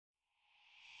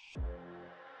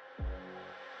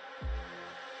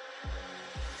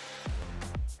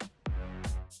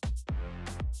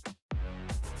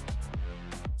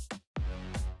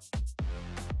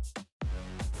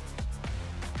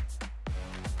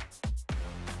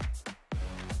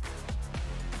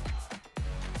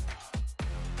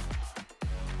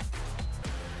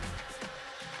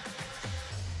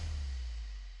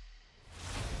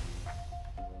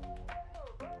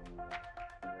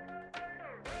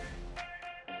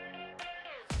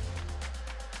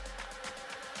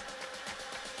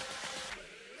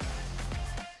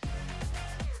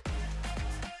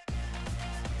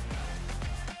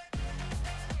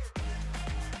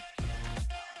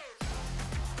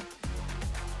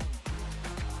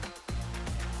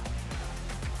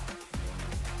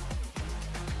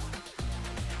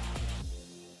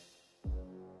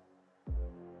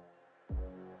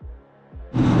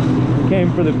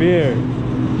came for the beer.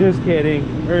 Just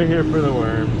kidding. We're here for the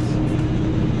worms.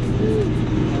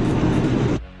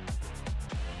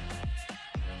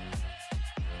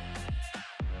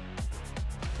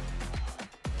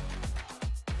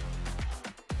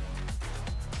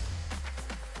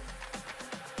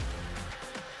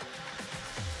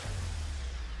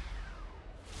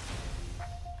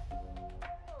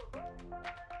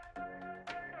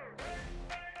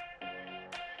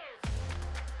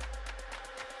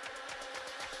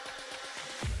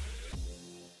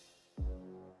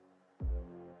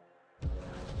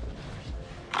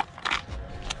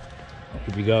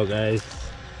 Here we go, guys.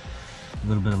 A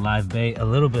little bit of live bait, a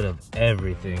little bit of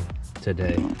everything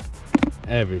today.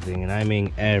 Everything, and I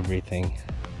mean everything.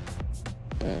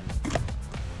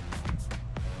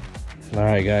 All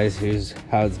right, guys, here's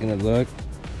how it's gonna look.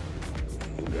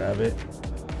 Grab it.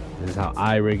 This is how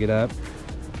I rig it up.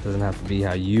 Doesn't have to be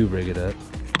how you rig it up,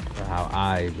 or how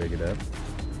I rig it up.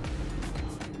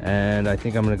 And I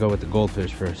think I'm gonna go with the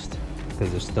goldfish first,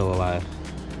 because they're still alive.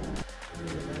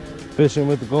 Fishing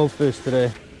with the goldfish today.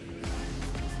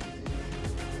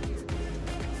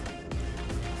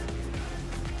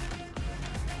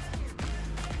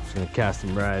 Just gonna cast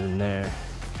them right in there.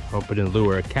 Hope it didn't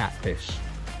lure a catfish.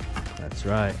 That's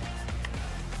right.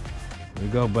 Here we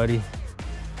go, buddy.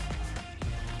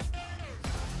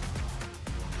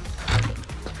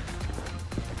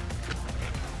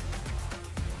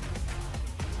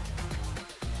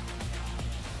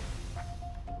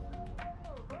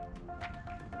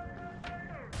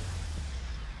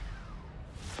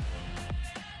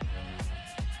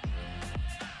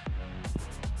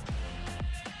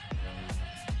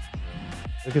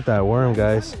 Look at that worm,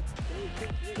 guys.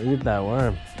 Look at that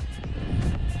worm.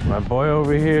 My boy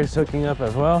over here is hooking up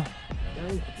as well.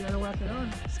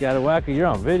 Scatterwhacker, you're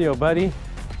on video, buddy.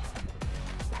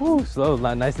 Whew, slow,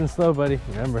 nice and slow, buddy.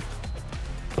 Remember.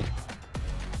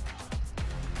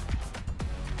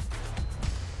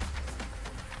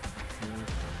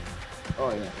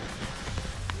 Oh yeah.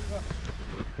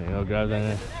 There you go, grab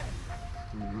that in.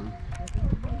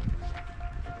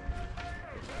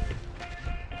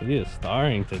 He is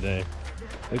starring today.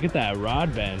 Look at that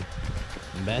rod bend.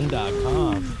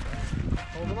 Bend.com.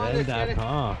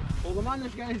 Bend.com. Hold him on,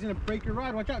 this guy. He's gonna break your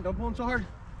rod. Watch out. Don't pull him so hard.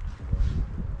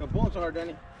 Don't pull him so hard,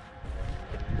 Danny.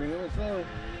 Bring him in slowly.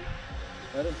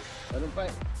 Let him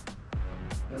fight.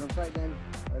 Let him fight, Danny.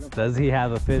 Let him fight. Does he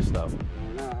have a fish though?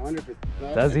 No, I wonder if it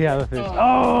does. Does he have a fish?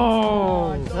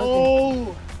 Oh!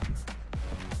 Oh!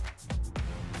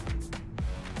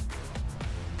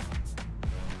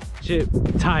 Chip,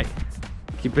 tight.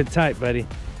 Keep it tight, buddy.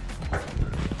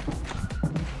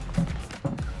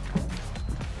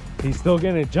 He's still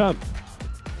gonna jump.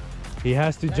 He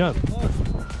has to jump.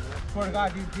 Swear to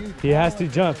God, dude. He has to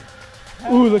jump.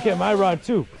 Ooh, look at my rod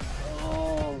too.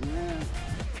 Oh, man.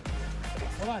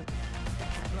 Hold on.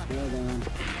 Hold on.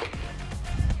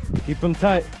 Keep him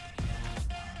tight.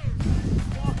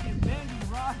 Fucking bendy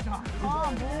rod. Come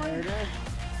on, boy.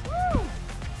 Woo!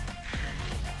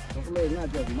 Hopefully it's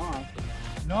not just moss.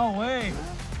 No way.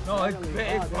 No,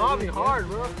 it's probably hard,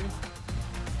 bro.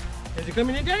 Is it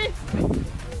coming in, Danny?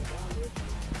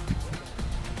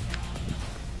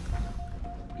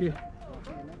 Okay.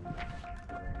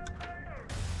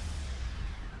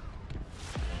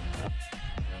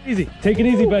 Easy. Take it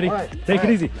easy, buddy. Take it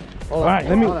easy. All right,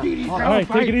 let me. All right,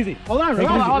 take it easy. Hold on,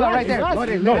 right there.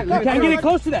 No, you can't get it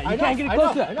close to that. You can't get it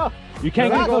close to that. You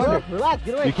can't get it close to that. Relax,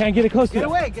 get away. You can't get it close to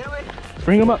that. Get away.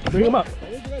 Bring him up. Bring him up.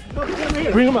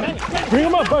 Bring him up. Bring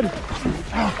him up, buddy.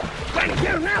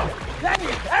 Get him now.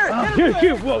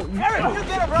 Here, whoa.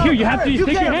 Here, you have to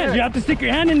stick your hand. You have to stick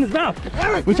your hand in his mouth.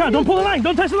 Watch out, don't pull the line.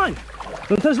 Don't touch the line.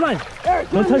 Don't touch the line.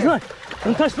 Don't touch the line.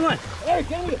 Don't touch the line. Eric,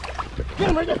 get him. Get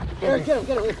him right there. Eric, get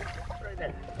him.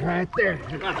 Right there.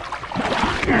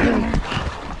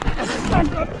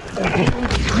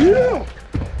 Yeah.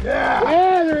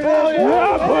 Yeah, there it is.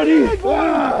 Yeah, buddy.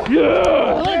 Yeah.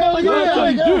 That's how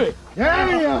you do it.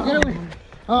 Yeah.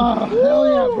 Oh, hell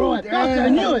yeah, bro. I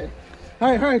knew it.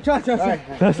 All right, trust.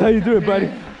 That's how you do it, buddy.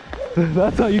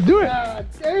 That's how you do it. God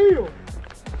damn.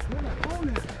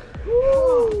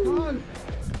 Oh,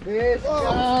 Fish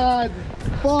God.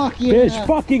 Fuck yeah. Fish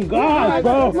fucking God,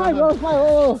 bro.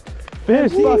 Bro.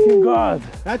 Fish fucking God.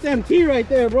 That's MT right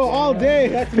there, bro. All day.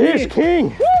 That's Fish me. King.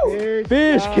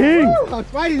 Fish King. Woo. I'm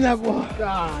fighting that boy.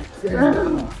 God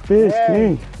damn. Fish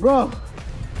King. Bro.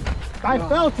 I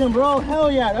felt him, bro.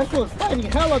 Hell yeah. That shit was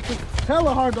fighting hella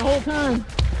hard the whole time.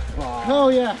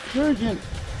 Hell yeah. Sturgeon.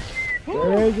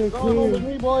 Sturgeon King. With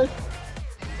me, boys.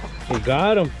 You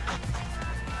got him.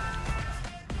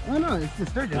 Oh no, it's the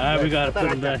sturgeon. Alright, we gotta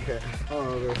put him back. Oh,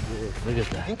 Look at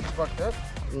I that. think he's fucked up.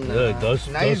 Look, those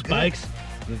spikes,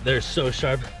 they're so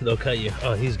sharp, they'll cut you.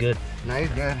 Oh, he's good. No, he's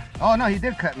good. Oh no, he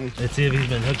did cut me. Let's see if he's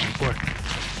been hooked before.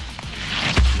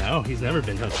 No, he's never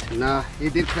been hooked. Nah, he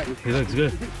did cut me. He looks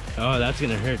good. Oh, that's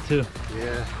gonna hurt too.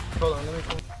 Yeah. Hold on, let me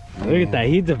go. Look at that,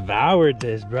 he devoured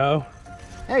this, bro.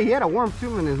 Hey, he had a worm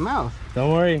too in his mouth.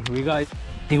 Don't worry, we got. I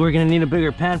think we're gonna need a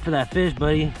bigger pan for that fish,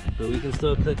 buddy. But we can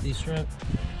still cook these shrimp.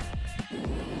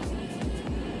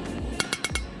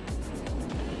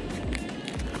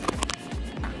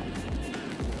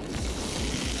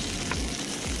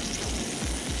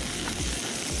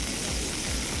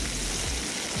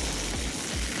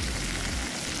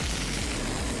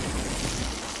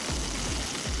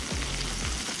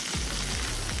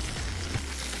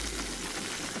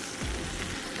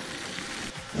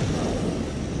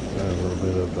 A little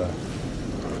bit of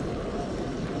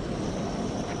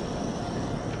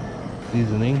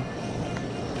seasoning.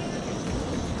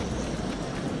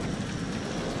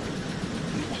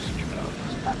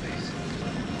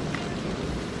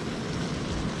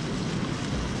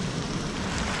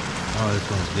 Oh,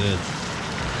 this one's good.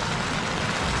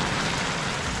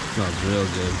 Smells real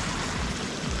good.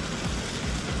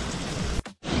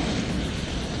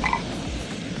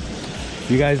 If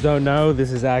you guys don't know,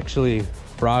 this is actually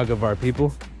frog of our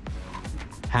people,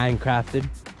 handcrafted.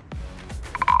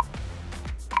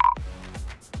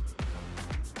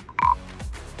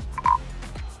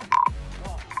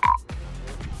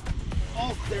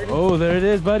 Oh, there it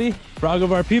is, buddy. Frog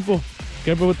of our people.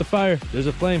 Careful with the fire. There's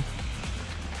a flame.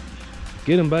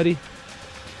 Get him, buddy.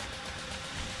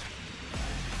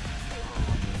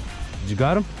 Did you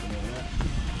got him?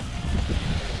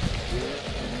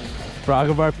 Frog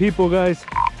of our people, guys.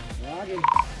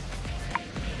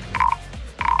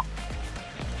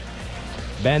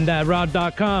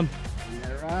 BendThatRod.com.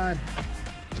 That rod.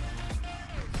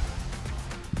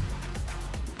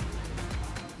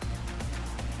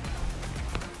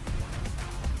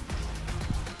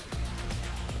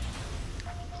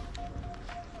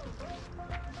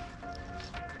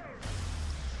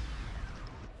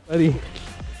 Buddy,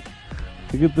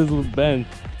 look at this little bend.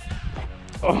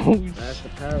 Oh, That's the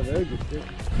power of urgency.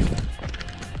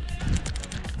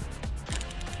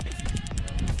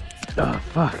 oh,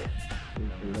 fuck.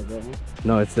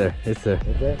 No, it's there. It's there.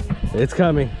 Is it? It's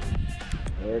coming.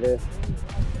 There it is.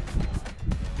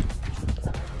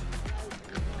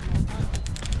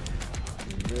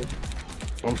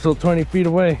 I'm still 20 feet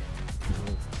away.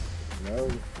 No.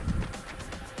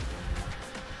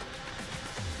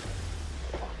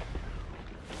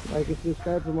 Like and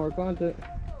subscribe for more content.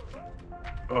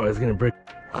 Oh, it's gonna break.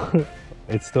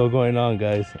 It's still going on,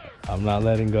 guys. I'm not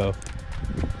letting go.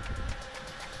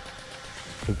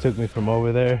 It took me from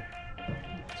over there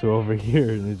to over here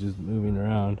and it's just moving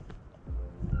around.